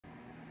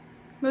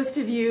Most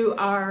of you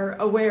are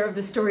aware of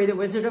the story The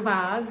Wizard of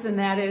Oz, and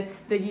that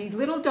it's the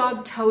little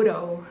dog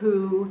Toto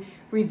who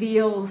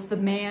reveals the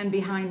man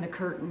behind the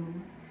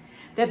curtain.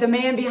 That the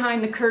man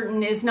behind the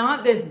curtain is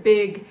not this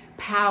big,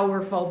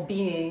 powerful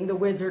being, the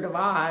Wizard of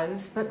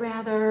Oz, but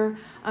rather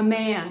a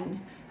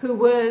man who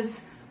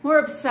was more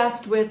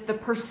obsessed with the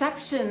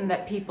perception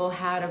that people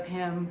had of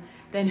him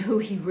than who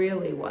he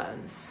really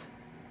was.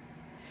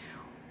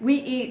 We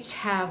each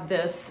have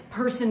this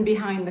person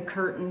behind the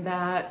curtain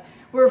that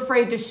we're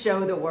afraid to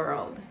show the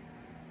world.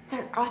 It's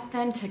our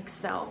authentic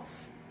self.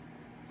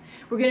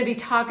 We're going to be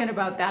talking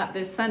about that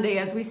this Sunday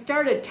as we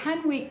start a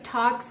 10-week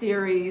talk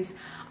series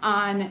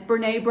on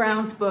Brené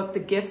Brown's book, The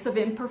Gifts of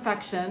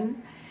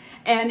Imperfection.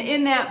 And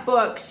in that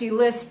book, she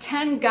lists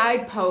 10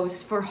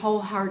 guideposts for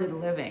wholehearted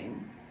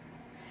living.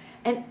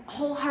 And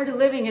wholehearted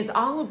living is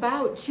all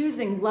about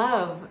choosing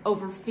love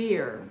over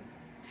fear.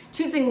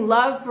 Choosing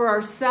love for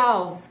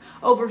ourselves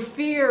over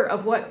fear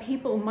of what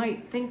people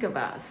might think of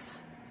us.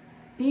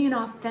 Being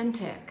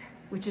authentic,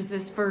 which is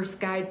this first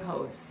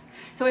guidepost.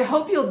 So I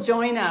hope you'll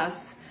join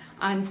us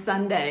on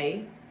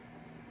Sunday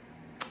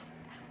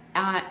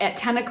at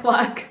 10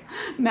 o'clock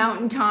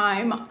Mountain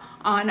Time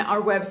on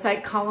our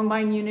website,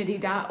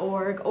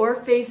 columbineunity.org, or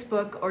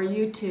Facebook or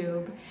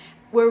YouTube,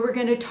 where we're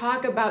going to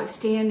talk about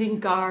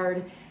standing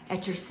guard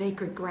at your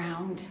sacred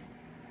ground.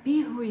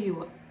 Be who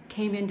you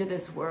came into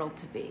this world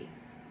to be.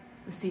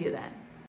 We'll see you then.